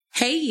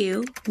Hey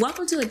you,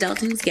 welcome to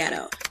Adulting's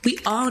Ghetto. We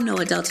all know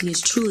adulting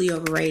is truly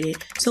overrated,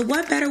 so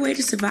what better way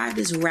to survive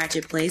this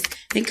ratchet place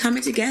than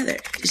coming together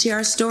to share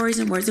our stories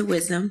and words of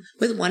wisdom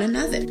with one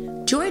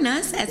another. Join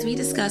us as we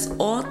discuss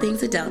all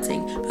things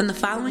adulting from the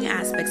following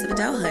aspects of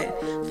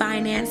adulthood: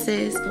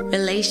 finances,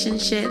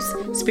 relationships,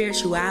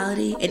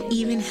 spirituality, and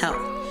even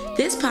health.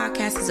 This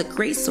podcast is a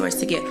great source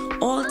to get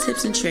all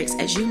tips and tricks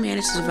as you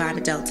manage to survive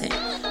adulting.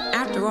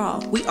 After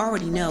all, we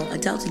already know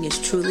adulting is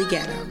truly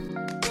ghetto.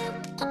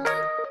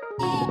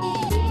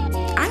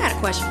 I got a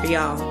question for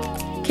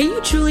y'all. Can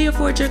you truly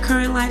afford your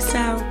current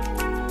lifestyle?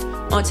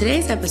 On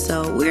today's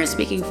episode, we're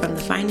speaking from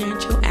the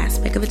financial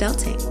aspect of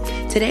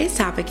adulting. Today's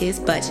topic is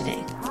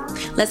budgeting.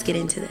 Let's get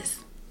into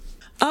this.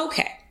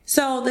 Okay,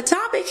 so the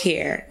topic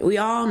here, we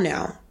all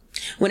know,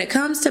 when it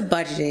comes to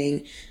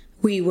budgeting,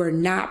 we were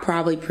not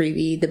probably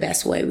privy the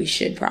best way we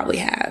should probably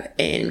have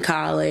in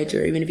college,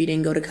 or even if you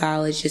didn't go to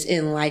college, just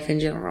in life in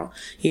general.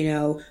 You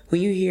know,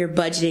 when you hear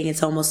budgeting,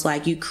 it's almost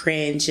like you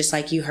cringe, just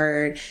like you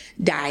heard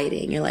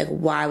dieting. You're like,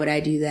 why would I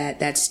do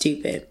that? That's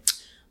stupid.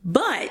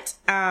 But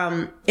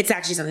it's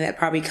actually something that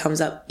probably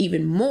comes up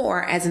even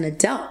more as an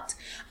adult,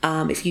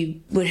 if you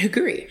would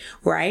agree,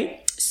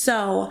 right?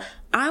 So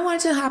I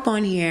wanted to hop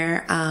on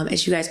here,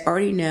 as you guys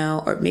already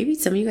know, or maybe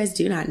some of you guys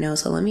do not know,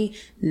 so let me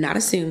not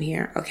assume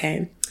here,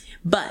 okay?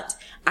 But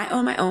I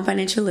own my own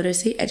financial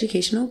literacy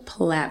educational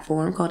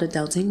platform called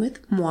Adulting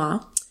with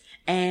Moi.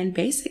 And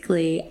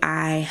basically,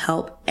 I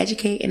help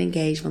educate and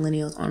engage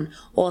millennials on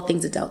all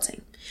things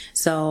adulting.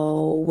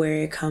 So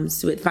where it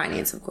comes with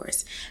finance, of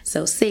course.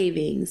 So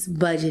savings,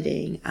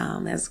 budgeting,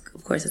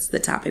 that's the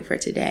topic for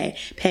today.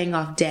 Paying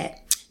off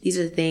debt. These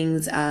are the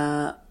things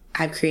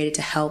I've created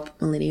to help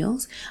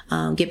millennials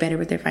get better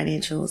with their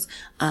financials,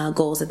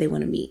 goals that they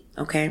want to meet,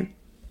 okay?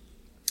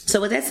 So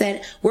with that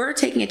said, we're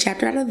taking a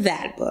chapter out of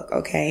that book,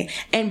 okay,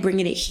 and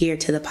bringing it here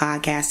to the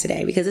podcast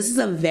today, because this is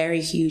a very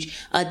huge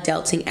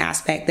adulting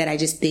aspect that I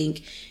just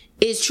think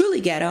is truly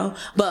ghetto,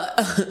 but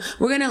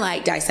we're going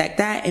to dissect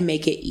that and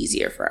make it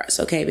easier for us,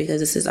 okay, because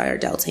this is our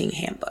adulting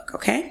handbook,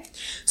 okay?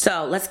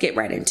 So let's get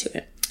right into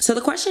it. So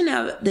the question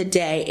of the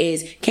day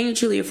is, can you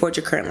truly afford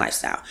your current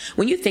lifestyle?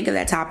 When you think of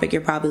that topic,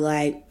 you're probably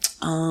like,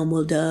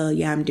 well, duh,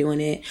 yeah, I'm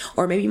doing it.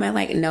 Or maybe you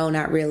might no,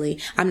 not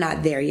really. I'm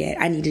not there yet.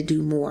 I need to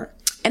do more.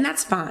 And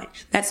that's fine.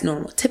 That's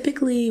normal.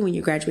 Typically, when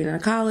you're graduating out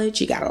of college,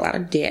 you got a lot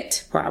of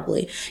debt,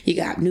 probably. You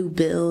got new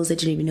bills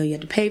that you didn't even know you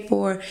had to pay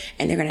for,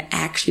 and they're going to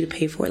ask you to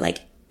pay for it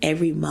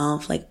every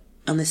month,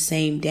 on the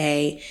same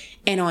day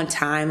and on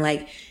time.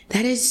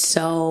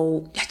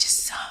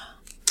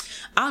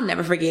 I'll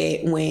never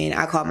forget when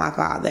I called my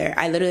father.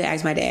 I literally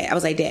asked my dad, I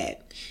was like,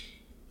 Dad,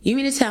 you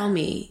mean to tell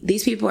me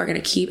these people are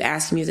going to keep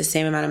asking me the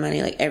same amount of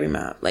money every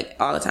month,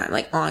 all the time,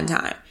 on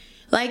time?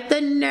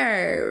 The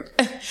nerve.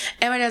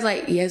 And my dad's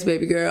like, yes,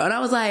 baby girl. And I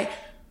was like,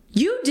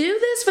 you do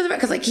this for the,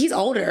 because he's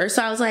older.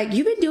 So I was like,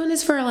 you've been doing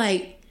this for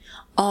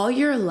all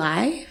your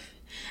life?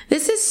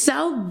 This is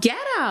so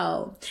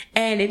ghetto.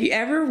 And if you're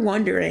ever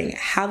wondering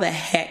how the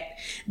heck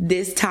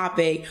this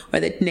topic or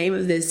the name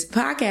of this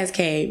podcast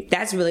came,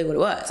 that's really what it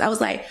was. I was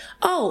like,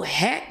 oh,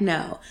 heck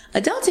no.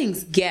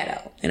 Adulting's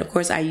ghetto. And of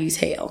course I use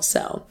hell.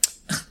 So,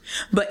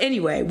 but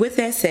anyway, with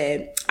that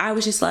said, I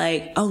was just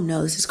like, oh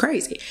no, this is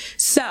crazy.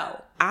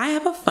 So I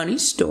have a funny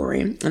story,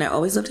 and I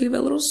always love to give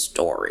a little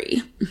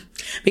story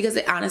because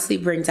it honestly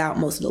brings out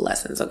most of the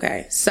lessons,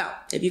 okay? So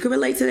if you can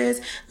relate to this,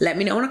 let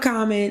me know in the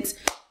comments.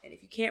 And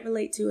if you can't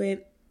relate to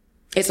it,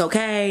 it's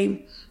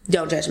okay.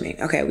 Don't judge me,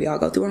 okay? We all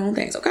go through our own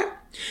things, okay?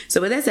 So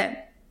with that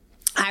said,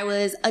 I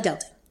was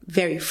adulting,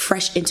 very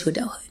fresh into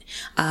adulthood.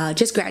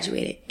 Just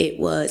graduated.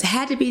 It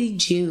had to be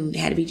June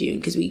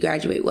because we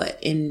graduate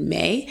in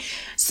May.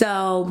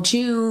 So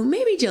June,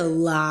 maybe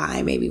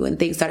July, maybe when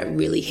things started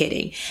really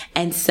hitting.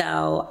 And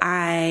so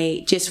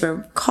I just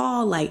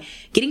recall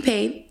getting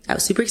paid. I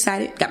was super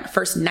excited. Got my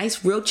first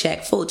nice real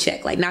check, full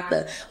check, not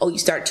the, you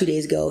start 2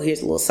 days ago,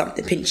 here's a little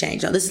something, penny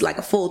change. No, this is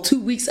a full 2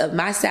 weeks of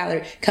my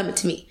salary coming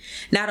to me.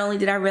 Not only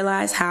did I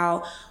realize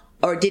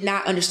did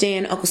not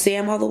understand Uncle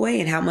Sam all the way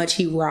and how much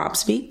he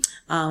robs me.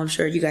 I'm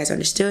sure you guys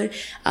understood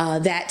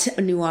that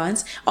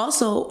nuance.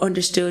 Also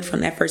understood from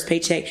that first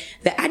paycheck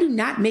that I do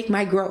not make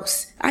my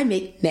gross. I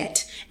make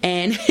net.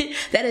 And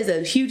that is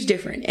a huge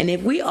difference. And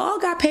if we all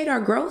got paid our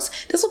gross,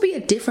 this will be a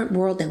different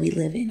world that we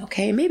live in,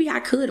 okay? Maybe I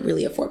could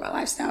really afford my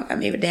lifestyle if I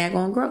made a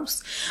daggone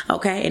gross,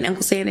 okay? And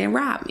Uncle Sam didn't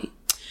rob me.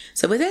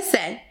 So with that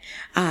said,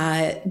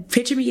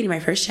 picture me getting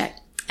my first check.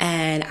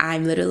 And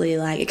I'm literally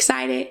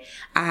excited.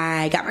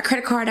 I got my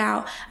credit card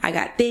out. I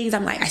got things.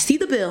 I'm I see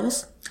the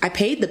bills. I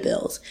paid the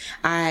bills.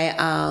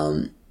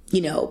 I,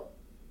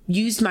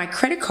 used my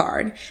credit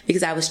card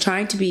because I was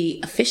trying to be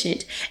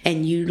efficient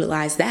and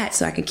utilize that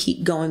so I can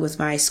keep going with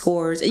my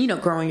scores and,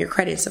 growing your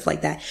credit and stuff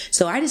like that.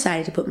 So I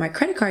decided to put my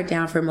credit card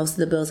down for most of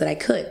the bills that I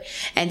could.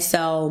 And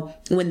so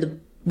when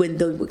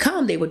they would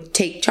come, they would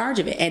take charge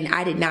of it. And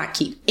I did not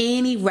keep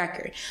any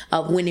record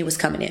of when it was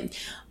coming in.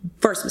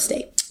 First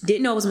mistake.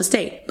 Didn't know it was a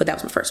mistake, but that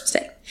was my first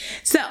mistake.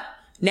 So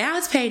Now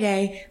it's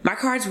payday. My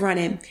card's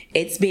running.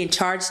 It's being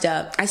charged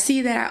up. I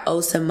see that I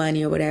owe some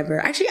money or whatever.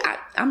 Actually,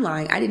 I'm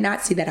lying. I did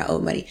not see that I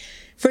owed money.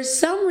 For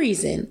some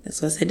reason,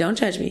 that's what I said, don't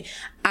judge me.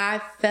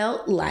 I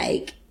felt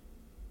like,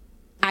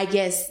 I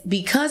guess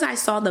because I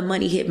saw the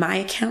money hit my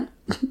account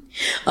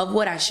of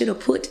what I should have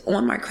put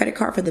on my credit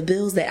card for the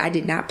bills that I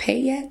did not pay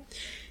yet,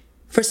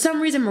 for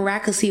some reason,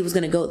 miraculously, it was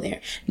going to go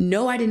there.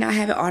 No, I did not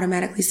have it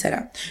automatically set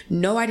up.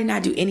 No, I did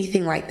not do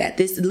anything like that.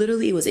 This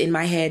literally was in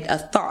my head, a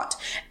thought.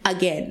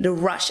 Again, the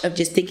rush of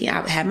just thinking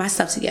I had my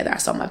stuff together. I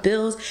saw my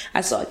bills.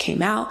 I saw it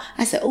came out.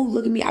 I said, oh,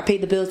 look at me. I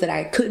paid the bills that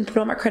I couldn't put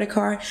on my credit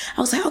card.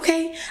 I was like,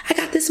 okay, I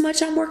got this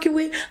much I'm working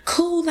with.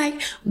 Cool.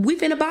 Like, we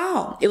finna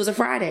ball. It was a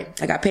Friday.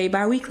 I got paid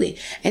bi-weekly.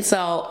 And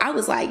so I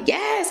was like,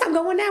 yes, I'm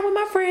going out with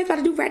my friends, about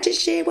to do ratchet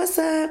shit. What's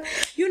up?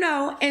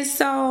 And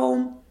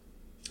so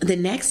the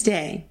next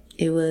day,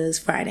 it was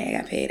Friday.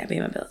 I paid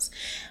my bills.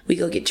 We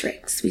go get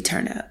drinks. We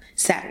turn up.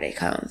 Saturday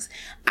comes.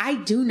 I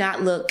do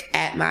not look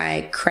at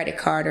my credit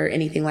card or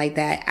anything like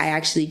that. I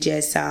actually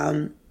just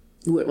went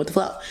with the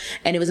flow.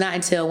 And it was not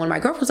until one of my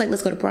girlfriends was like,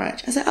 let's go to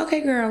brunch. I said,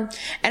 okay, girl.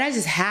 And I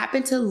just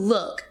happened to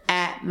look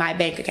at my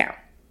bank account.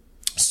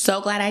 So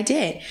glad I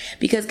did.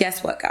 Because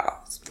guess what,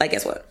 guys?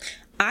 Guess what?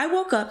 I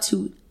woke up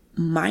to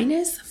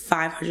minus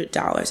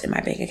 $500 in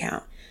my bank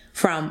account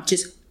from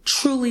just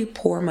truly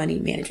poor money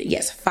management.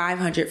 Yes,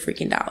 $500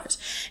 freaking dollars.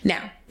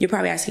 Now, you're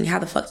probably asking, how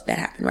the fuck did that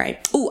happen,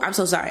 right? Oh, I'm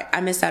so sorry.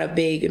 I missed out a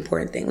big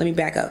important thing. Let me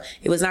back up.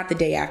 It was not the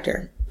day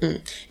after.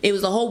 It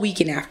was the whole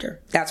weekend after.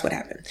 That's what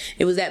happened.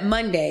 It was that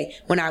Monday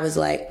when I was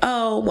like,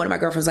 oh, one of my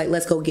girlfriends was like,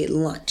 let's go get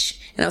lunch.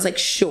 And I was like,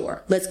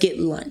 sure, let's get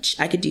lunch.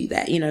 I could do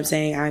that. You know what I'm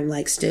saying? I'm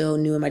like still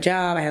new in my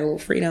job. I had a little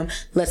freedom.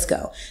 Let's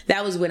go.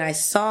 That was when I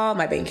saw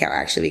my bank account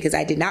actually, because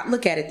I did not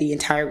look at it the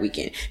entire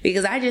weekend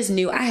because I just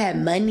knew I had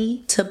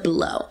money to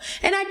blow.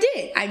 And I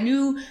did. I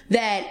knew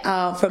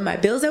that from my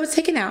bills that was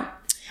taken out,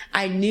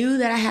 I knew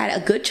that I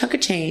had a good chunk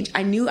of change.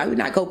 I knew I would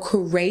not go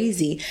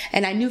crazy.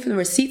 And I knew from the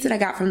receipts that I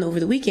got from over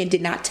the weekend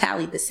did not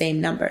tally the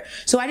same number.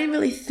 So I didn't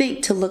really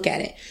think to look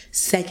at it.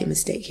 Second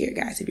mistake here,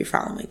 guys, if you're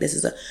following.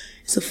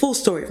 It's a full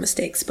story of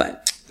mistakes,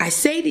 but I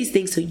say these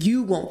things so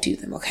you won't do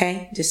them,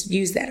 okay? Just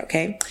use that,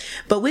 okay?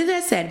 But with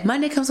that said,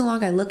 Monday comes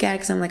along, I look at it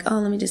because I'm like, oh,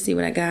 let me just see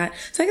what I got.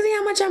 So I can see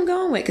how much I'm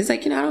going with. Because I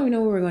don't even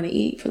know what we're going to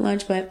eat for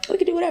lunch, but we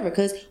can do whatever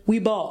because we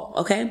ball,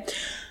 okay?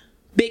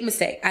 Big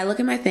mistake. I look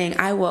at my thing.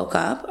 I woke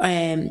up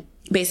and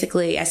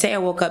basically I say I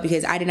woke up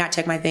because I did not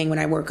check my thing when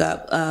I woke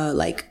up,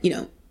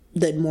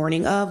 the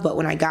morning of, but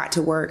when I got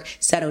to work,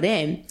 settled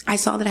in, I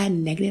saw that I had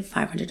negative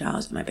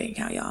 $500 in my bank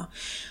account, y'all.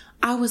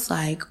 I was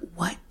like,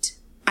 what?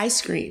 I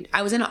screamed.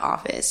 I was in an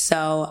office.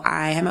 So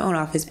I had my own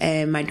office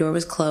and my door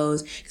was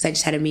closed because I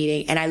just had a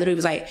meeting and I literally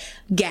was like,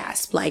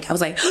 gasp. I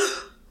was like,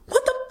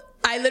 what the?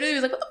 I literally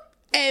was like, what the?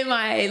 And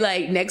my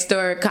next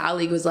door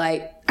colleague was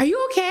like, are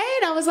you okay?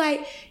 And I was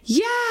like,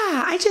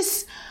 yeah,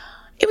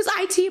 it was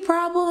IT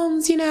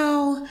problems,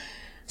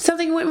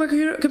 something went with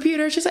my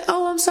computer. She's like,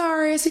 oh, I'm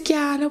sorry. I said,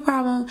 yeah, no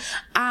problem.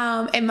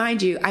 And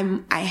mind you,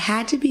 I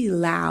had to be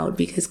loud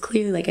because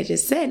clearly, like I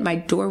just said, my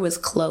door was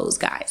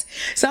closed, guys.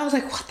 So I was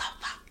like, what the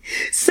fuck?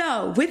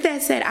 So with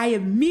that said, I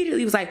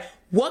immediately was like,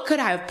 what could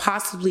I have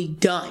possibly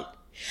done?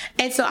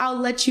 And so I'll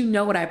let you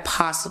know what I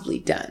possibly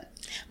done.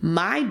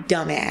 My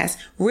dumbass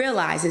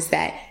realizes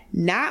that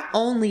not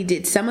only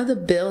did some of the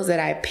bills that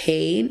I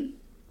paid,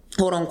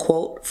 quote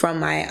unquote, from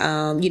my,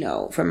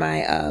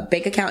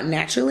 bank account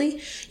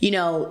naturally,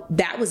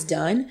 that was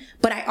done.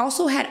 But I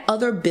also had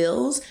other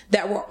bills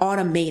that were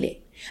automated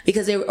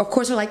because they, of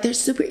course, are like, they're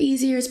super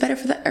easier. It's better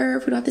for the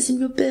earth. We don't have to send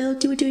you a bill.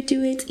 Do it.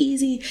 It's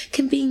easy,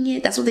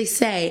 convenient. That's what they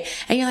say.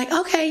 And you're like,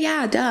 okay,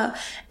 yeah, duh.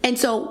 And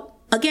so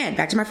again,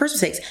 back to my first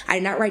mistakes. I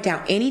did not write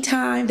down any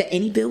time that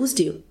any bill was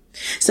due.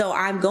 So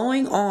I'm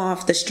going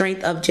off the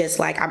strength of just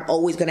I'm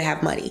always going to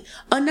have money.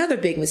 Another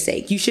big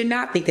mistake. You should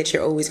not think that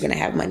you're always going to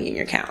have money in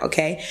your account.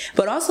 Okay.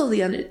 But also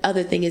the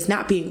other thing is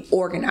not being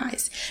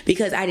organized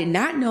because I did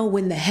not know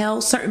when the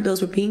hell certain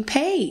bills were being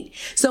paid.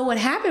 So what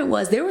happened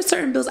was there were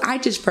certain bills I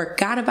just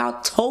forgot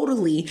about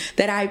totally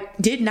that I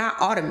did not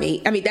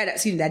automate.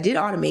 That did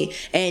automate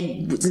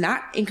and was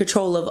not in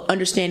control of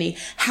understanding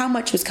how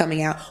much was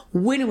coming out,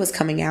 when it was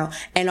coming out.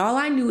 And all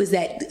I knew is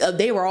that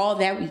they were all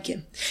that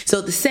weekend. So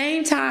at the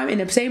same time, in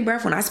the same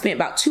breath, when I spent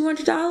about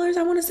 $200,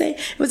 I want to say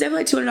it was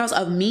definitely $200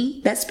 of me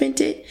that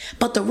spent it.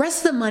 But the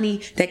rest of the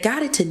money that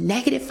got it to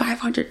negative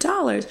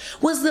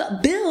 $500 was the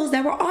bills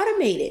that were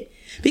automated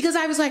because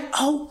I was like,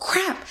 oh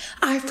crap,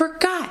 I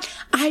forgot.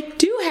 I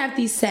do have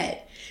these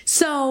set.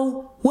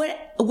 So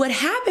what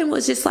happened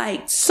was just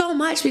so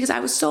much because I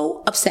was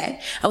so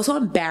upset. I was so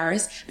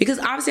embarrassed because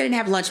obviously I didn't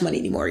have lunch money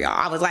anymore, y'all.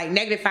 I was like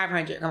negative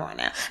 500. Come on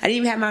now. I didn't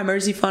even have my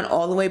emergency fund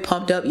all the way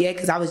pumped up yet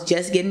because I was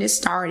just getting it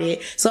started.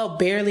 So I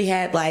barely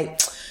had I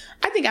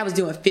think I was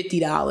doing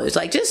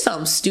 $50, just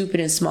something stupid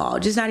and small.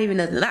 Just not even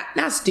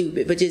not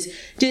stupid, but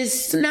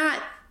just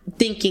not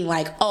thinking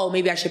oh,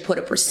 maybe I should put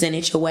a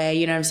percentage away.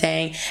 You know what I'm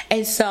saying?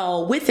 And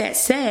so with that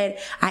said,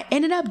 I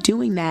ended up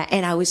doing that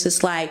and I was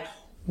just like,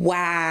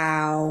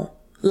 wow,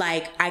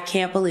 Like, I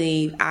can't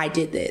believe I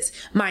did this.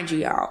 Mind you,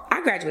 y'all,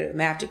 I graduated with a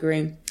math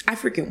degree. I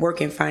freaking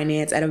work in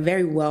finance at a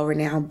very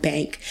well-renowned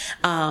bank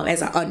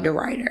as an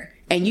underwriter.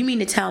 And you mean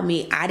to tell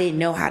me I didn't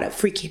know how to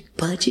freaking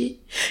budget?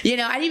 I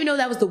didn't even know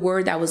that was the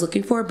word that I was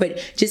looking for,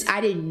 but just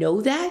I didn't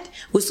know that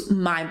was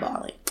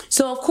mind-boggling.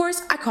 So, of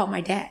course, I called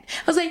my dad.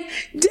 I was like,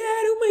 Dad,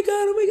 oh my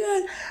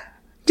God.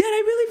 Dad,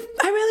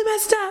 I really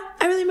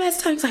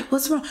messed up. He's like,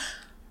 what's wrong?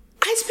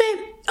 I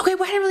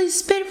didn't really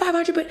spend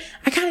 $500, but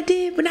I kind of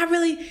did, but not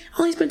really. I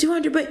only spent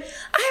 $200, but I have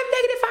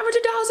negative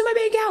 $500 in my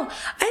bank account,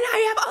 and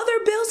I have other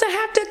bills that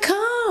have to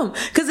come.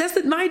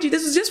 Because mind you,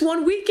 this was just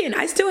one weekend.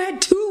 I still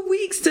had 2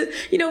 weeks to,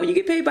 when you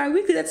get paid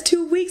bi-weekly, that's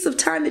 2 weeks of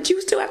time that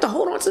you still have to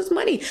hold on to this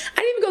money.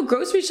 I didn't even go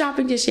grocery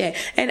shopping just yet.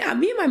 And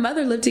me and my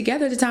mother lived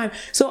together at the time,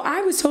 so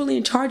I was totally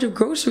in charge of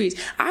groceries.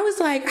 I was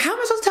like, how am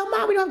I supposed to tell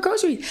Mom we don't have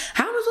groceries?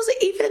 How am I supposed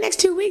to eat for the next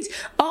 2 weeks?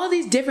 All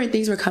these different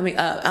things were coming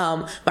up.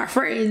 My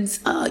friends,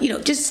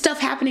 just stuff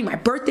happening. My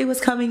birthday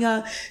was coming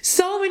up.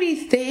 So many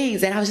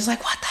things. And I was just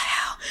like, what the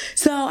hell?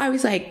 So I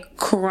was like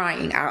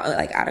crying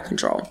out of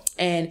control.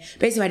 And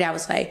basically my dad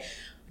was like,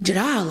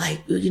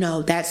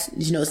 Jadah, that's,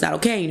 it's not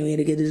okay. He had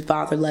to get his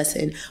father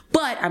lesson.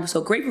 But I'm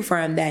so grateful for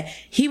him that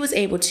he was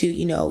able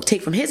to,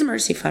 take from his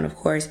emergency fund, of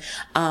course,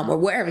 or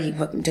wherever he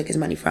took his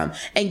money from,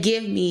 and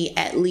give me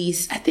at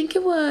least, I think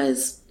it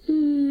was,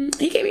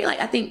 he gave me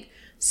I think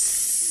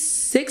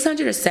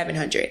 600 or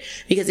 700,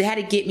 because it had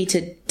to get me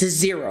to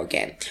zero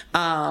again.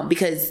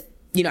 Because,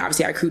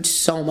 obviously I accrued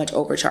so much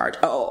overcharge.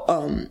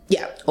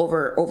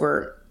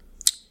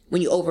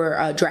 When you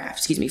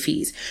overdraft,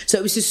 fees. So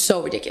it was just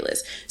so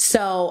ridiculous.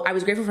 So I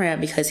was grateful for him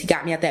because he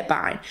got me out that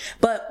bind.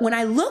 But when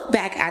I look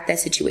back at that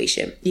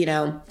situation,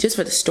 just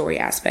for the story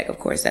aspect, of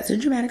course, that's a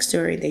dramatic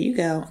story. There you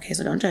go. Okay,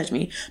 so don't judge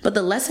me. But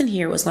the lesson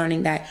here was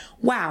learning that,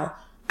 wow,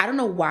 I don't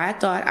know why I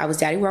thought I was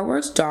Daddy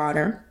Warworth's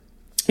daughter,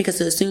 because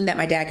to assume that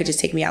my dad could just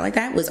take me out like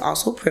that was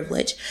also a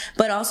privilege.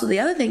 But also the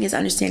other thing is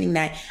understanding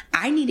that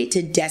I needed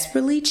to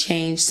desperately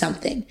change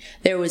something.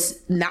 There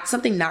was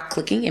something not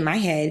clicking in my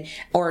head,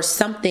 or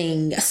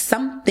something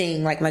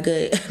like my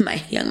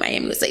young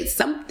Miami would say,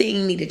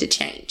 something needed to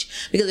change,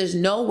 because there's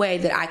no way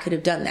that I could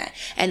have done that.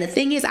 And the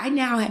thing is, I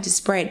now had to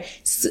spread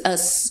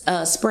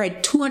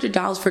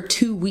 $200 for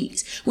 2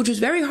 weeks, which was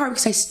very hard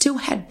because I still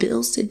had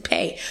bills to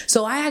pay.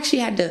 So I actually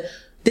had to,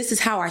 this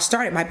is how I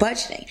started my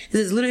budgeting.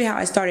 This is literally how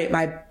I started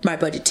my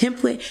budget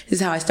template. This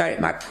is how I started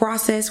my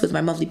process with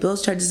my monthly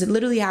bills chart. This is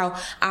literally how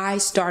I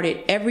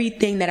started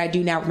everything that I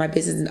do now with my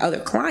business and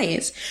other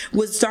clients,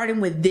 was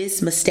starting with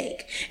this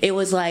mistake. It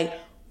was like,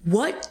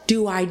 what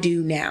do I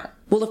do now?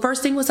 Well, the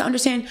first thing was to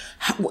understand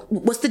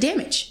what's the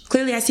damage.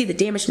 Clearly, I see the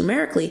damage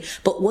numerically,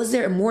 but was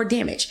there more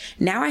damage?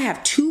 Now I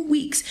have 2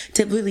 weeks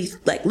to really,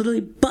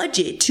 literally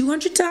budget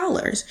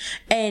 $200,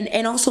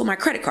 and also my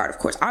credit card, of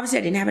course. Obviously,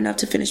 I didn't have enough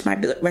to finish my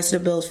rest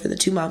of the bills for the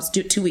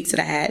 2 weeks that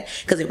I had,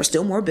 because there were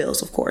still more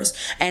bills, of course.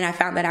 And I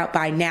found that out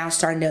by now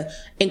starting to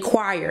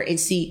inquire and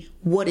see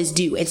what is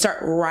due and start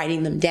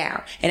writing them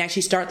down, and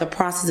actually start the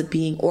process of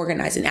being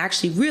organized, and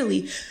actually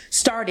really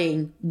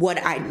starting what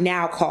I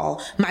now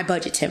call my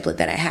budget template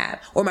that I have,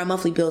 or my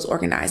monthly bills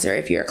organizer.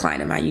 If you're a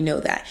client of mine, you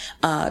know that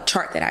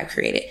chart that I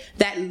created.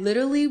 That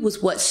literally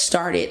was what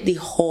started the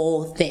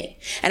whole thing.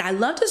 And I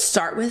love to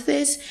start with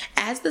this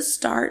as the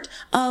start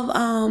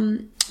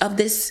of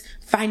this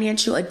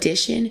financial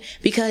addition,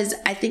 because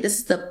I think this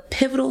is the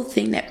pivotal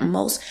thing that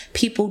most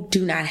people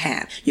do not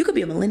have. You could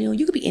be a millennial,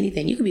 you could be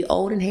anything, you could be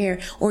old in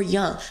hair or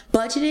young.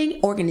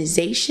 Budgeting,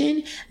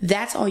 organization,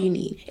 that's all you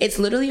need. It's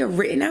literally a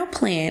written out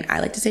plan.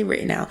 I like to say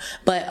written out,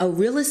 but a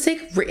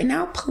realistic written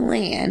out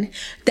plan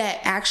that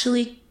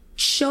actually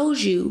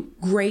shows you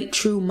great,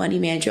 true money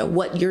management,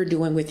 what you're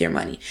doing with your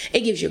money. It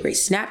gives you a great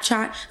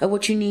snapshot of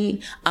what you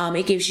need.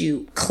 It gives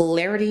you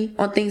clarity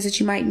on things that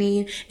you might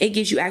need. It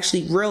gives you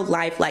actually real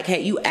life,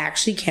 hey, you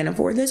actually can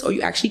afford this, or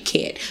you actually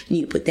can't. You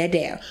need to put that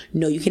down.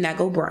 No, you cannot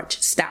go brunch.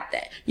 Stop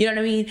that. You know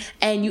what I mean?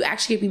 And you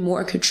actually be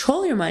more in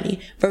control of your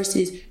money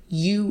versus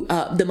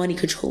the money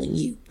controlling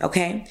you.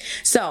 Okay.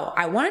 So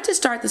I wanted to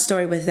start the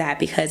story with that,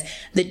 because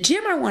the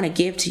gem I want to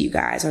give to you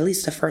guys, or at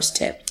least the first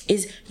tip,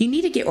 is you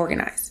need to get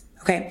organized.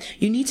 Okay.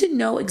 You need to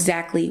know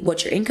exactly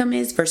what your income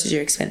is versus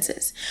your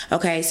expenses.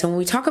 Okay. So when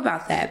we talk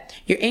about that,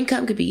 your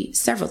income could be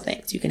several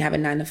things. You can have a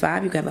 9 to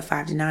 5. You can have a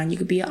 5 to 9. You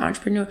could be an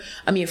entrepreneur.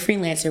 A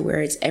freelancer,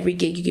 where it's every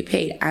gig you get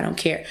paid. I don't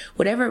care.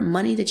 Whatever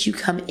money that you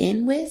come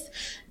in with,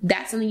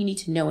 that's something you need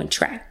to know and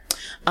track.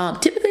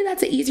 Typically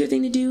that's an easier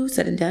thing to do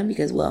said and done,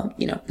 because,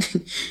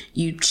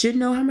 you should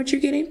know how much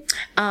you're getting.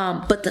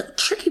 But the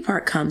tricky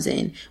part comes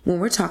in when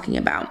we're talking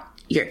about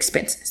your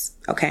expenses.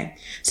 Okay.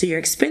 So your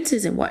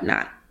expenses and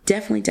whatnot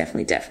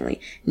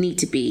definitely need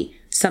to be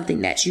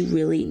something that you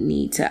really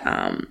need to,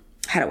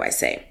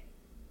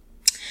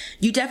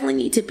 you definitely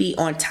need to be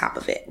on top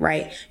of it,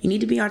 right? You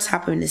need to be on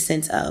top of it in the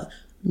sense of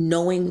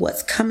knowing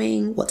what's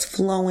coming, what's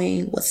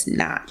flowing, what's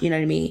not, you know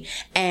what I mean?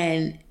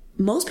 And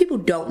most people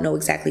don't know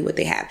exactly what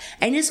they have,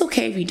 and it's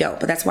okay if you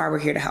don't, but that's why we're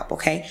here to help.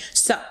 Okay.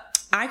 So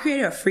I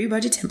created a free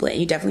budget template, and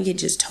you definitely can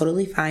just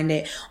totally find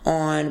it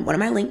on one of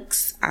my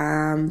links.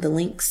 The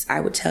links I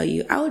would tell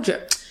you,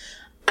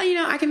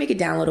 I can make it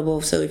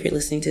downloadable. So if you're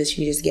listening to this, you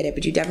can just get it.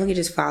 But you definitely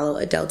can just follow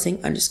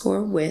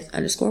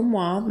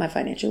adulting_with_moi, my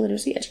financial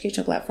literacy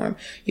educational platform.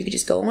 You can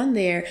just go on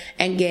there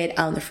and get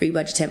the free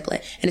budget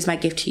template. And it's my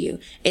gift to you.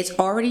 It's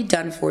already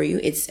done for you.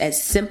 It's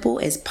as simple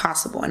as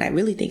possible. And I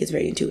really think it's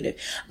very intuitive.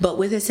 But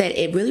with it said,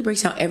 it really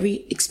breaks down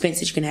every expense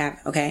that you can have.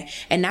 Okay.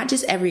 And not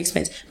just every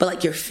expense, but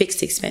like your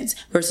fixed expense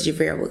versus your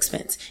variable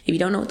expense. If you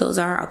don't know what those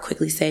are, I'll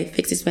quickly say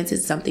fixed expense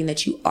is something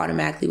that you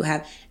automatically will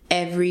have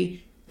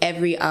every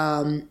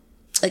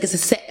like it's a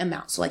set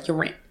amount. So like your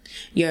rent,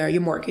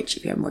 your mortgage,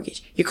 if you have a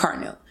mortgage, your car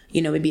note,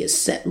 maybe a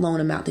set loan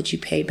amount that you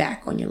pay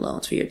back on your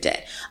loans for your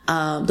debt.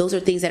 Those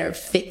are things that are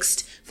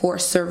fixed for a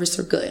service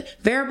or good.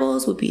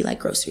 Variables would be like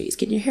groceries,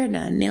 getting your hair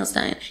done, nails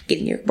done,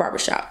 getting your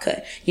barbershop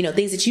cut,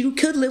 things that you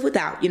could live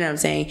without,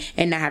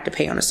 and not have to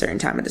pay on a certain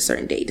time at a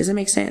certain date. Does it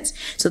make sense?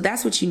 So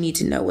that's what you need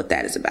to know what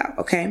that is about.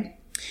 Okay.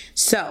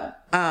 So,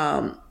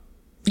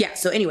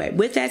 so anyway,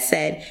 with that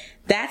said,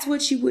 that's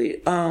what you would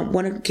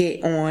want to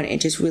get on and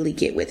just really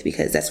get with,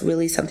 because that's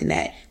really something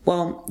that,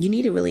 you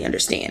need to really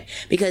understand,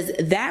 because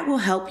that will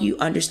help you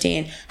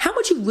understand how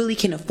much you really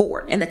can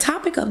afford. And the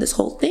topic of this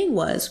whole thing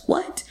was,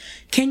 what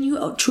can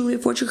you truly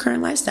afford your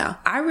current lifestyle?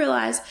 I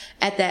realized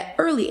at that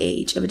early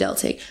age of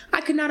adulting,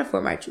 I could not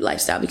afford my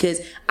lifestyle because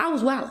I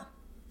was wilding.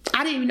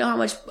 I didn't even know how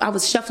much I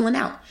was shuffling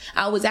out.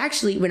 I was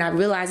actually, when I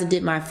realized and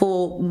did my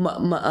full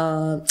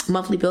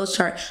monthly bills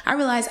chart, I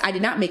realized I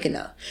did not make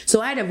enough. So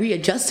I had to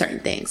readjust certain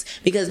things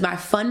because my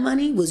fun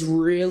money was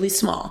really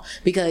small.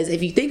 Because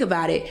if you think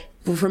about it,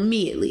 for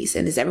me at least,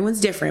 and this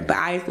everyone's different, but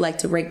I like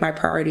to rank my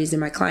priorities,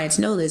 and my clients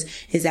know this,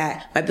 is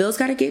that my bills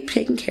got to get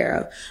taken care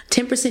of.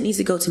 10% needs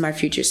to go to my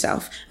future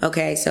self.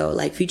 Okay. So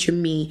like future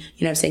me,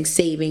 I'm saying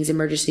savings,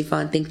 emergency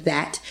fund, think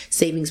that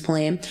savings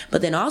plan.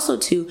 But then also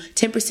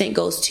 10%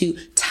 goes to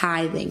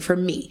tithing for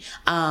me,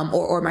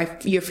 or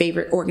your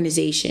favorite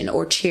organization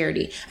or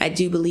charity. I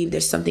do believe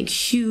there's something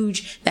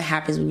huge that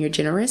happens when you're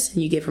generous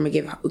and you give from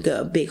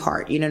a big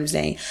heart, you know what I'm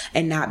saying?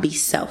 And not be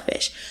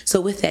selfish.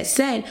 So with that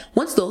said,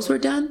 once those were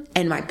done,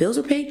 and my bills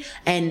were paid,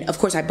 and of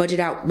course I budget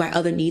out my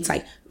other needs,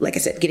 like I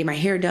said, getting my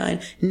hair done,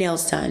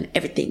 nails done,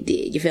 everything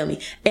did, you feel me?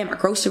 And my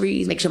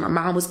groceries, make sure my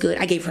mom was good.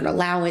 I gave her an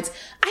allowance.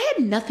 I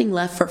had nothing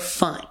left for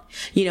fun,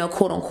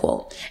 quote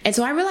unquote. And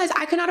so I realized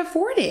I could not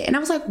afford it. And I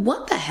was like,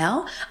 what the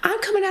hell? I'm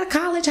coming out of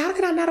college. How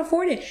could I not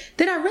afford it?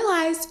 Then I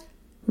realized,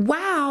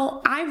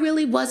 wow, I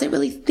really wasn't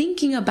really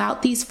thinking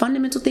about these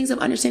fundamental things of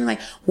understanding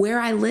like where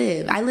I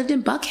live. I lived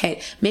in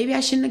Buckhead. Maybe I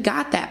shouldn't have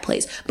got that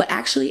place, but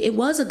actually it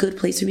was a good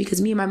place for me because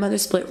me and my mother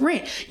split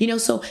rent,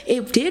 so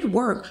it did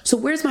work. So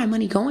where's my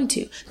money going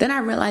to? Then I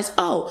realized,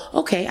 oh,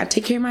 okay, I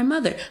take care of my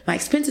mother. My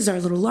expenses are a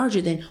little larger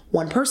than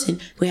one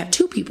person. We have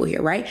two people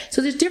here, right?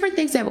 So there's different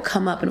things that will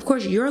come up. And of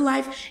course, your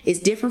life is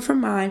different from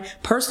mine.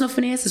 Personal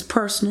finance is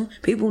personal.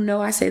 People know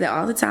I say that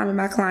all the time with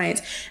my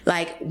clients.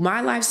 Like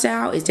my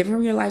lifestyle is different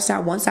from your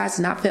lifestyle. One size does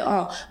not fit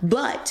all.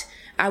 But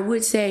I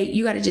would say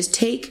you got to just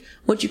take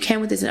what you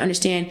can with this and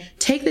understand,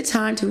 take the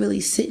time to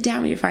really sit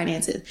down with your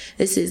finances.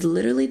 This is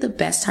literally the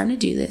best time to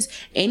do this.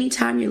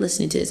 Anytime you're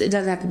listening to this, it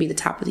doesn't have to be the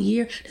top of the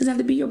year. It doesn't have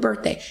to be your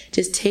birthday.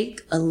 Just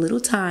take a little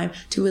time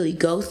to really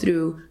go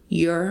through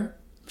your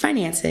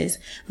finances.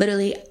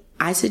 Literally,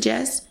 I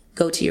suggest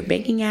go to your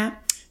banking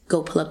app,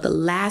 go pull up the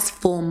last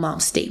full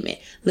month statement.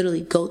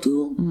 Literally go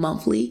through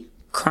monthly,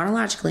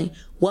 chronologically,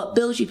 what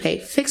bills you pay,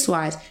 fixed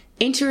wise,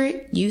 enter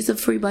it, use the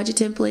free budget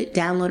template,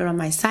 download it on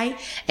my site,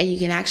 and you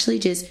can actually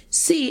just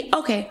see,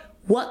 okay,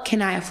 what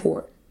can I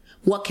afford?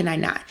 What can I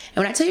not? And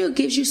when I tell you it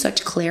gives you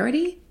such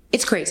clarity,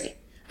 it's crazy.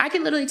 I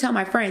can literally tell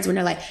my friends when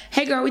they're like,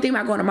 hey girl, we think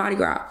about going to Mardi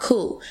Gras.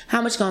 Cool.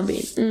 How much gonna be?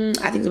 I think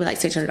it's gonna be like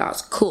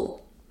 $600. Cool.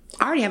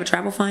 I already have a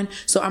travel fund,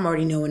 so I'm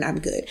already knowing I'm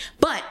good.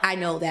 But I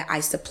know that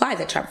I supply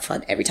that travel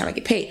fund every time I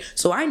get paid.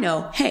 So I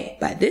know, hey,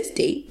 by this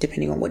date,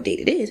 depending on what date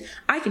it is,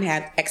 I can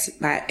have X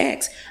by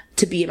X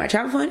to be in my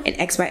travel fund and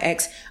X by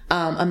X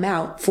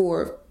amount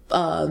for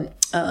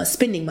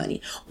spending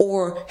money.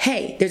 Or,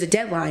 hey, there's a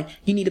deadline.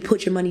 You need to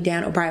put your money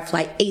down or buy a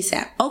flight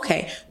ASAP.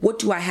 Okay, what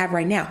do I have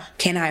right now?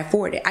 Can I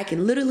afford it? I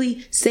can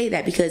literally say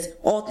that because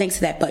all thanks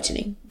to that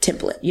budgeting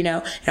template,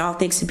 and all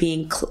thanks to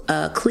being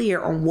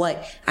clear on what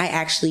I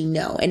actually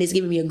know. And it's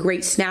giving me a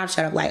great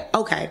snapshot of like,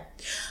 okay,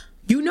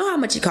 you know how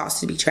much it costs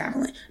to be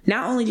traveling.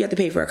 Not only do you have to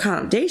pay for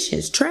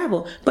accommodations,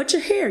 travel, but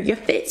your hair, your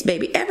fits,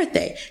 baby,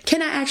 everything.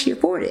 Can I actually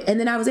afford it? And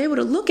then I was able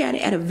to look at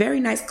it at a very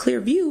nice, clear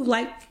view,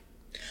 like,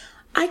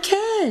 I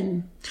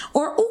can.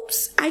 Or,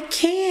 oops, I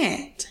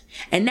can't.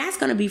 And that's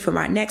going to be for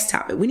my next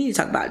topic. We need to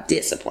talk about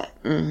discipline.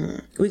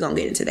 We're going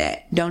to get into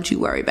that. Don't you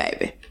worry,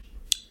 baby.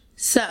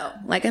 So,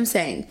 like I'm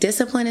saying,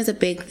 discipline is a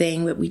big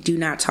thing that we do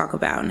not talk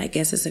about. And I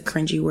guess it's a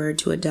cringy word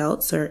to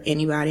adults or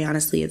anybody.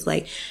 Honestly, it's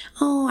like,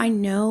 oh, I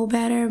know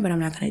better, but I'm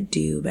not going to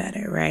do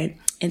better, right?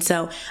 And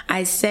so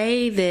I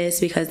say this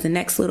because the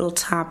next little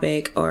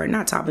topic, or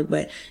not topic,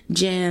 but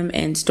gem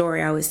and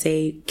story I would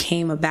say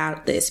came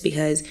about this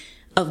because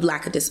of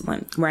lack of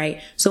discipline,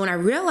 right? So when I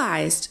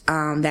realized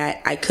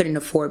that I couldn't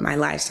afford my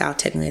lifestyle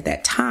technically at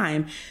that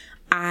time,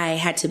 I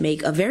had to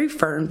make a very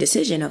firm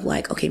decision of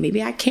like, okay,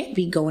 maybe I can't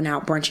be going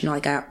out brunching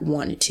like I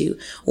wanted to,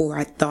 or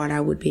I thought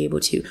I would be able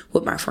to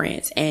with my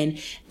friends. And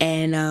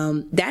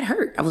that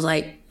hurt. I was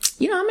like,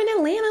 I'm in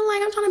Atlanta,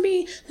 like I'm trying to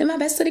be in my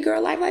best city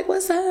girl life, like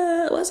what's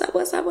up.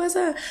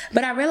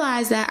 But I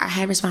realized that I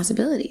had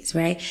responsibilities,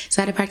 right?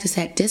 So I had to practice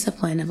that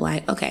discipline of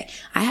like, okay,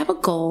 I have a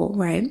goal,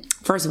 right?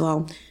 First of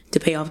all, to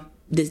pay off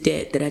this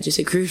debt that I just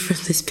accrued for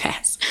this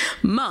past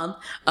month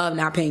of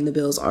not paying the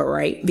bills. All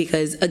right.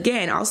 Because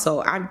again,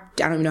 also, I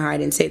don't even know how I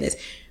didn't say this.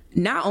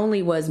 Not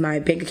only was my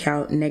bank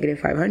account negative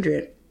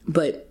 500,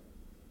 but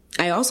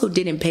I also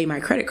didn't pay my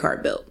credit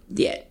card bill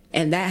yet.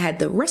 And that had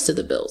the rest of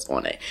the bills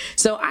on it.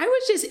 So I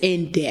was just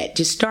in debt,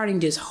 just starting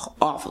just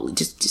awfully,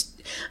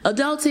 just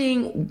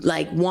adulting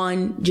like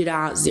 1,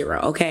 Jadah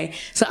 0. Okay.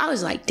 So I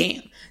was like,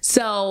 damn.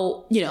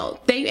 So,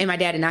 and my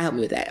dad did not help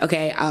me with that.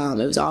 Okay.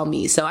 It was all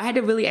me. So I had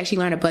to really actually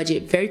learn a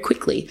budget very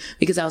quickly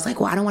because I was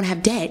like, well, I don't want to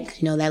have debt.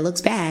 That looks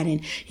bad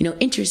and,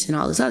 interest and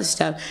all this other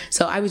stuff.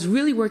 So I was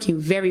really working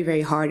very,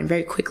 very hard and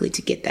very quickly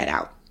to get that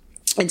out.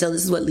 And so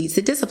this is what leads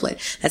to discipline.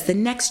 That's the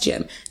next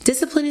gem.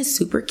 Discipline is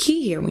super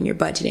key here when you're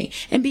budgeting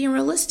and being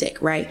realistic,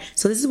 right?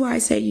 So this is why I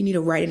say you need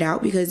to write it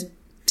out because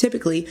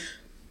typically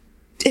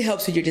it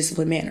helps with your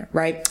disciplined manner,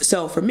 right?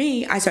 So for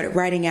me, I started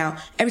writing out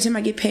every time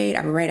I get paid,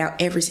 I would write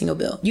out every single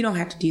bill. You don't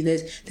have to do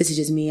this. This is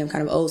just me. I'm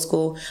kind of old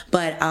school.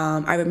 But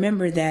I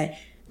remember that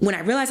when I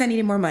realized I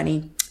needed more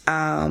money,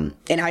 and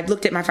I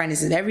looked at my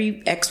finances in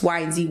every X, Y,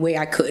 and Z way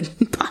I could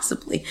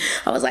possibly.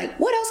 I was like,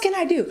 what else can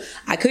I do?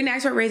 I couldn't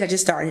ask for a raise. I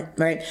just started,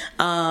 right?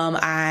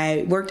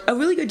 I worked a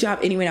really good job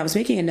anyway. And I was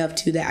making enough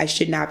too that I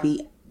should not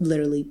be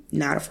literally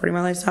not affording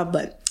my lifestyle,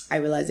 but I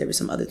realized there were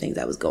some other things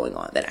that was going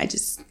on that I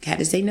just had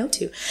to say no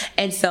to.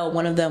 And so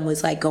one of them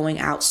was like going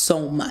out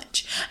so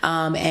much,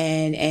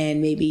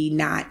 and maybe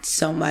not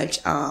so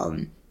much,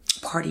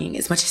 partying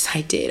as much as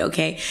I did.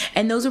 Okay.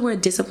 And those are where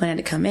discipline had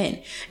to come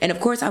in. And of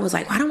course I was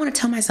like, well, I don't want to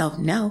tell myself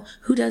no.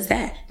 Who does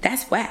that?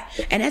 That's whack.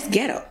 And that's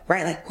ghetto,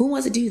 right? Like who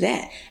wants to do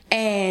that?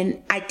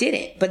 And I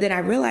didn't. But then I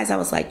realized I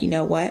was like, you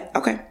know what?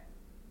 Okay.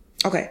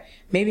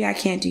 Maybe I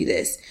can't do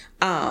this.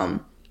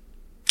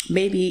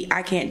 Maybe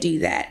I can't do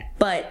that.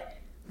 But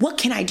what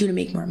can I do to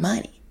make more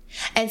money?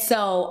 And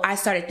so I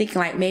started thinking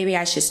like, maybe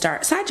I should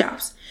start side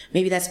jobs.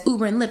 Maybe that's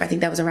Uber and Lyft. I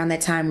think that was around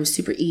that time. It was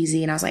super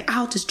easy. And I was like,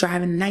 I'll just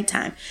drive in the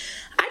nighttime.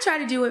 I tried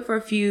to do it for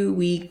a few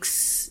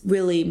weeks,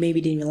 really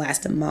maybe didn't even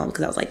last a month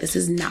because I was like, this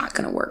is not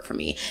going to work for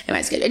me and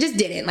my schedule. It just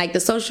didn't. Like the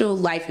social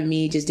life in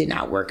me just did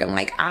not work. I'm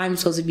like, I'm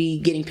supposed to be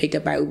getting picked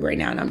up by Uber right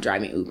now and I'm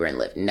driving Uber and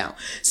Lyft. No.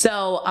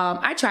 So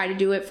I tried to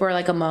do it for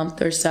like a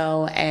month or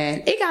so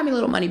and it got me a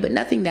little money, but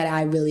nothing that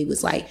I really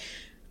was like,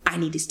 I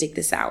need to stick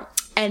this out.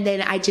 And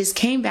then I just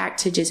came back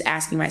to just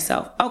asking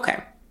myself,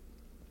 okay,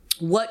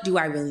 what do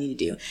I really need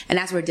to do? And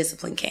that's where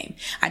discipline came.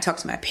 I talked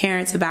to my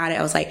parents about it.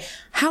 I was like,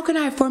 how can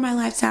I afford my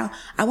lifestyle?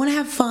 I want to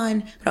have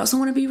fun, but I also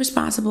want to be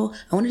responsible.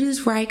 I want to do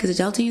this right because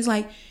adulting is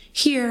like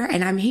here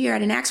and I'm here. I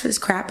didn't ask for this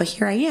crap, but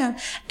here I am.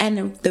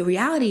 And the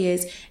reality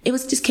is it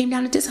just came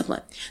down to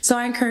discipline. So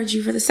I encourage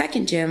you for the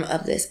second gem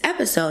of this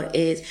episode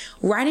is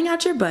writing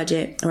out your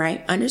budget,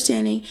 right?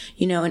 Understanding,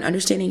 and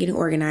understanding getting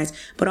organized,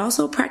 but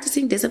also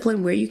practicing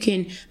discipline where you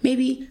can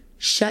maybe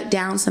shut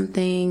down some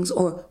things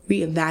or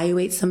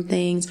reevaluate some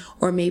things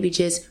or maybe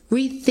just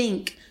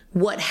rethink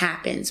what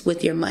happens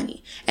with your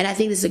money. And I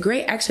think this is a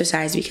great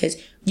exercise because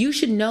you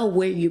should know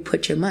where you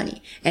put your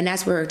money. And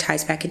that's where it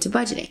ties back into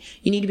budgeting.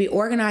 You need to be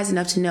organized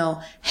enough to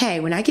know, hey,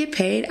 when I get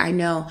paid, I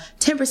know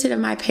 10% of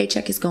my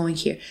paycheck is going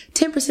here.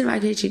 10% of my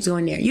paycheck is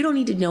going there. You don't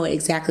need to know it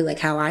exactly like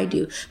how I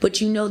do,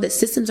 but you know that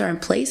systems are in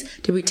place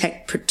to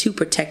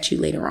protect you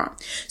later on.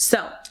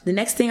 So the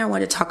next thing I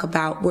want to talk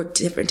about were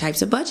different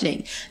types of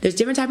budgeting. There's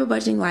different type of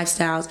budgeting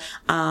lifestyles.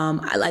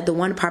 I like the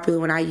one popular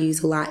one I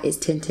use a lot is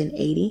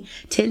 10-10-80.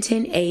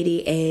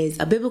 10-10-80 is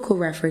a biblical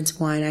reference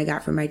one I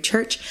got from my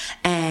church,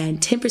 and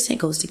 10%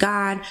 goes to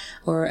God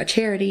or a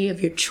charity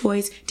of your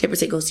choice.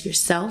 10% goes to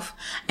yourself.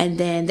 And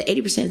then the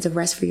 80% is the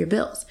rest for your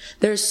bills.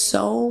 There's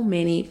so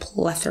many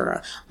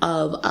plethora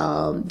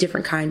of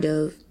different kind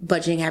of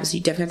budgeting habits.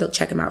 You definitely have to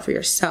check them out for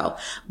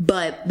yourself.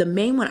 But the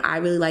main one I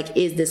really like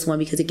is this one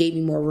because it gave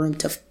me more room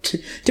to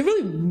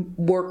really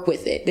work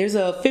with it. There's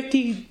a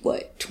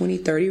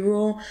 20-30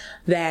 rule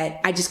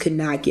that I just could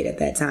not get at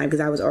that time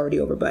because I was already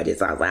over budget.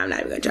 So I was like, I'm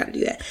not even going to try to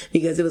do that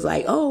because it was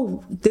like,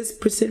 oh, this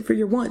percent for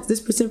your wants, this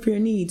percent for your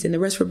needs, and the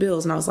rest for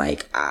bills. And I was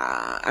like,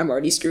 I'm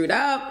already screwed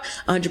up.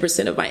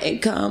 100% of my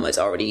income is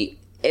already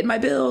in my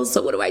bills.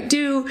 So what do I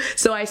do?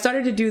 So I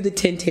started to do the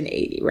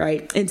 10-10-80,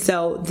 right? And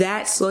so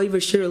that slowly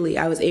but surely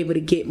I was able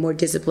to get more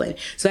discipline.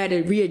 So I had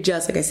to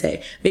readjust, like I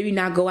said, maybe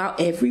not go out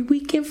every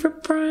weekend for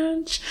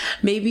brunch,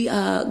 maybe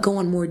go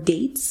on more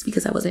dates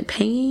because I wasn't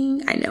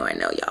paying. I know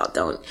y'all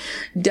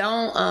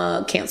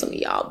don't cancel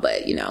me, y'all,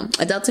 but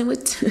adulting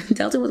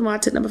with my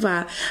tip number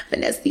 5,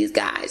 finesse these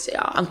guys,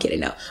 y'all. I'm kidding,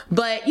 no.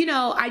 But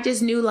I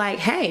just knew like,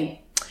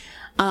 hey,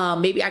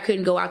 maybe I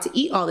couldn't go out to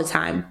eat all the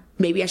time.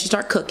 maybe I should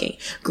start cooking.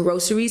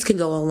 Groceries can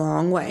go a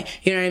long way.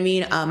 You know what I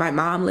mean? My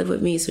mom lived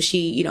with me, so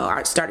she,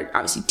 started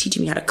obviously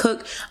teaching me how to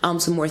cook,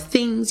 some more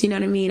things, you know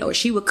what I mean? Or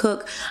she would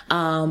cook.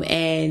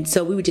 And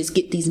so we would just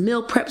get these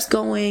meal preps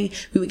going.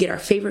 We would get our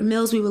favorite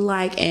meals we would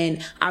like.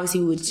 And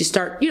obviously we would just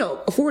start,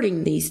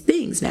 affording these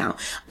things now.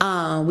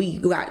 We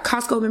got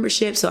Costco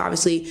membership. So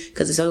obviously,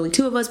 because it's only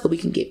 2 of us, but we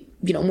can get,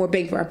 more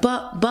bang for our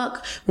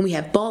buck when we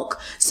have bulk.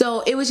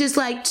 So it was just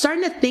like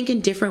starting to think in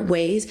different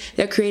ways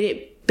that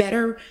created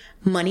better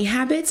money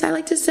habits, I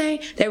like to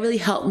say, that really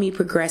helped me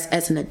progress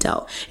as an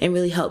adult and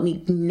really helped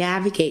me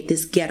navigate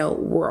this ghetto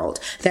world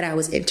that I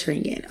was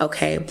entering in.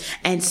 Okay.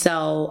 And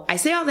so I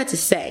say all that to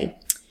say,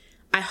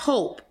 I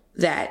hope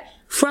that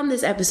from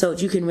this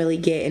episode, you can really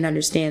get and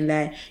understand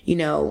that,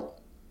 you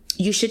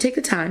should take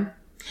the time.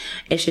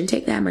 It shouldn't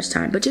take that much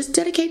time, but just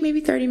dedicate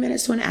maybe 30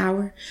 minutes to an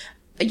hour.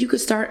 You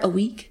could start a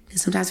week,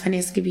 because sometimes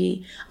finance can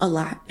be a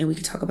lot, and we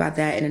could talk about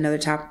that in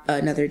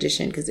another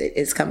edition, because it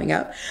is coming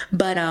up.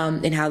 But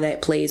and how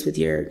that plays with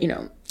your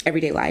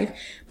everyday life.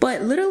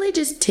 But literally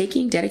just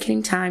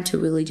dedicating time to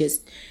really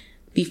just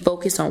be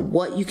focused on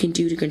what you can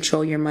do to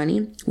control your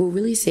money will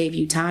really save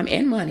you time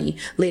and money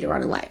later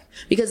on in life.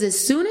 Because as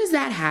soon as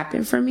that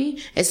happened for me,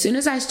 as soon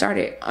as I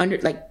started under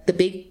the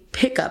big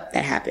pickup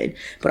that happened,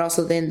 but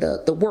also then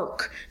the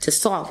work to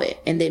solve it,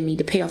 and then me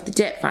to pay off the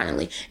debt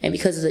finally, and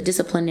because of the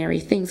disciplinary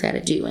things I had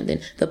to do, and then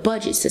the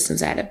budget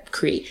systems I had to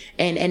create,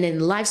 and then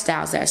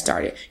lifestyles that I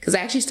started, because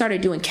I actually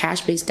started doing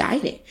cash-based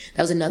dieting.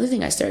 That was another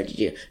thing I started to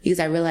do, because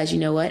I realized,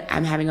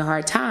 I'm having a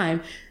hard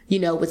time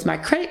with my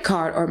credit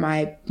card or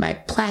my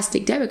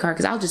plastic debit card,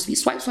 because I'll just be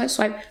swipe,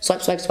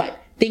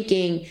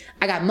 thinking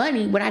I got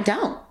money when I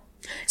don't.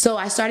 So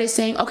I started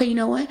saying, okay, you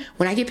know what?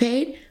 When I get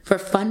paid for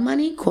fun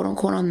money, quote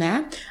unquote, on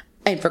that,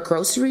 and for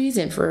groceries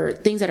and for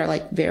things that are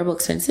like variable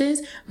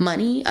expenses, like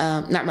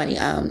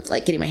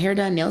getting my hair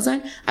done, nails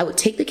done, I would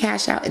take the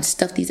cash out and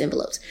stuff these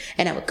envelopes.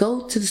 And I would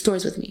go to the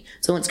stores with me.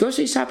 So when it's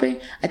grocery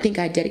shopping, I think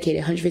I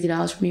dedicated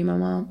 $150 for me and my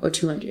mom, or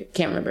 $200.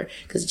 Can't remember,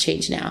 because it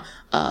changed now.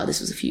 This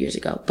was a few years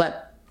ago.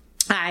 But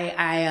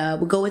I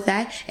would go with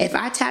that. If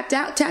I tapped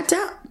out,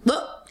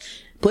 look,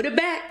 put it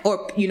back,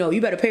 or, you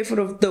better pay for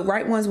the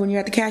right ones when you're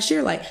at the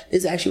cashier. Like,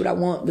 this is actually what I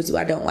want, this is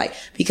what I don't like.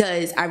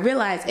 Because I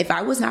realized if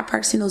I was not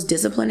practicing those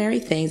disciplinary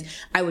things,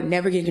 I would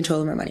never get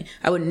control of my money.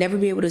 I would never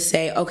be able to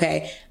say,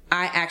 okay,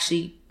 I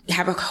actually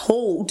have a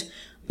hold,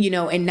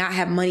 and not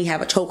have money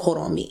have a chokehold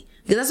on me.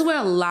 Because that's where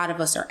a lot of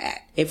us are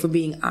at, if we're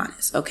being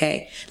honest,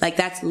 okay? Like,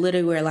 that's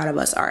literally where a lot of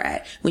us are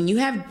at. When you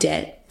have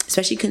debt,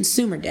 especially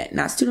consumer debt,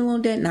 not student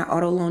loan debt, not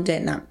auto loan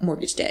debt, not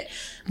mortgage debt.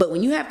 But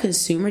when you have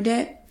consumer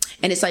debt,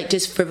 and it's like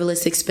just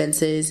frivolous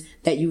expenses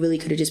that you really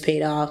could have just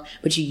paid off,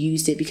 but you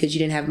used it because you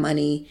didn't have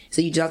money.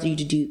 So you thought you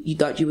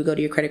would go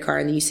to your credit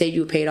card, and then you said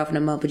you would pay it off in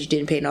a month, but you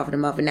didn't pay it off in a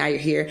month. And now you're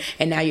here,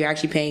 and now you're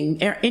actually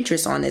paying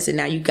interest on this. And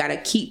now you got to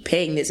keep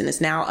paying this. And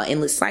it's now an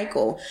endless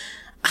cycle.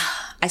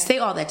 I say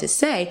all that to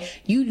say,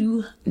 you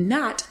do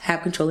not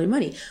have control of your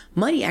money.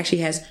 Money actually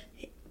has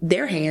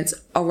their hands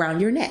around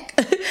your neck.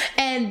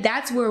 And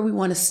that's where we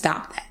want to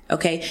stop that.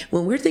 Okay.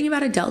 When we're thinking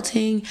about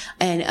adulting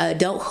and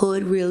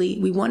adulthood, really,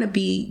 we want to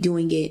be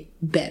doing it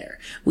better.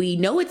 We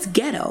know it's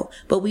ghetto,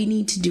 but we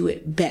need to do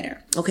it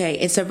better. Okay.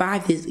 And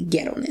survive this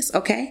ghetto-ness.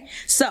 Okay.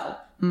 So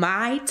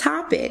my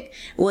topic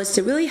was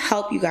to really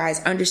help you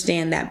guys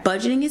understand that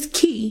budgeting is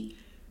key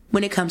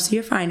when it comes to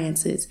your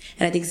finances.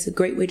 And I think it's a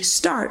great way to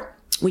start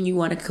when you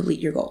want to complete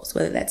your goals,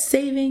 whether that's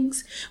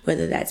savings,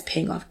 whether that's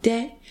paying off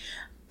debt.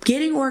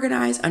 Getting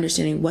organized,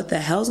 understanding what the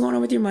hell's going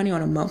on with your money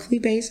on a monthly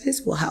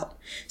basis will help.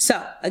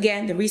 So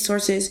again, the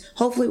resources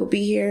hopefully will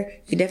be here.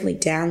 You can definitely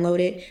download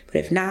it. But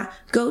if not,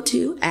 go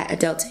to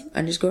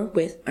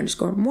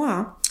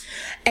 @adulting_with_moi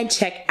and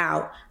check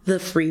out the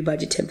free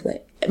budget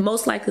template.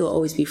 Most likely will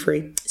always be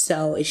free.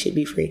 So it should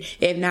be free.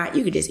 If not,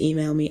 you can just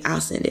email me.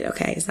 I'll send it.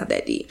 Okay. It's not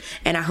that deep.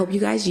 And I hope you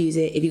guys use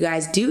it. If you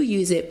guys do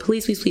use it,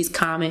 please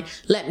comment.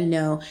 Let me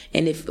know.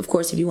 And if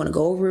you want to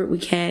go over it, we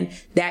can.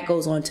 That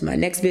goes on to my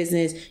next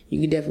business.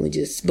 You can definitely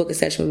just book a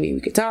session with me.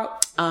 We could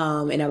talk.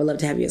 And I would love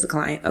to have you as a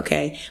client.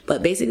 Okay.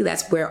 But basically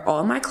that's where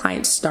all my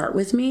clients start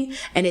with me.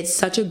 And it's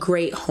such a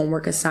great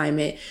homework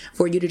assignment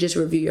for you to just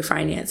review your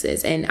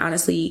finances. And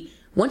honestly,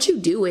 once you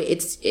do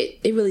it,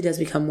 it really does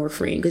become more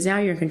freeing, because now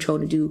you're in control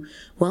to do,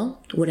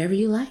 whatever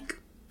you like.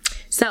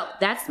 So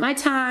that's my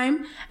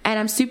time, and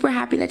I'm super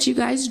happy that you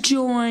guys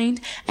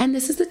joined, and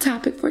this is the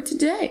topic for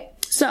today.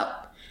 So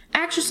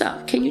ask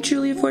yourself, can you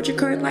truly afford your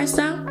current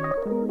lifestyle?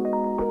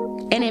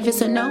 And if it's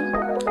a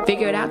no,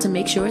 figure it out to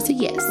make sure it's a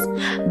yes.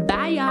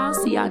 Bye, y'all.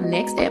 See y'all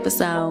next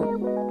episode.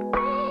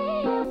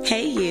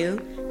 Hey, you.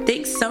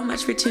 Thanks so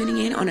much for tuning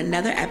in on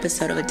another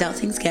episode of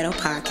Adulting's Ghetto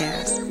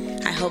Podcast.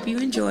 I hope you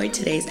enjoyed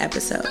today's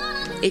episode.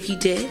 If you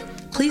did,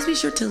 please be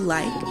sure to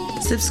like,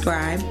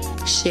 subscribe,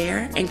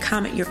 share, and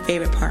comment your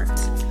favorite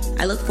parts.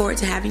 I look forward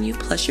to having you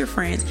plus your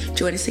friends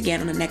join us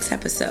again on the next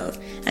episode.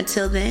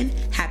 Until then,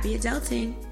 happy adulting.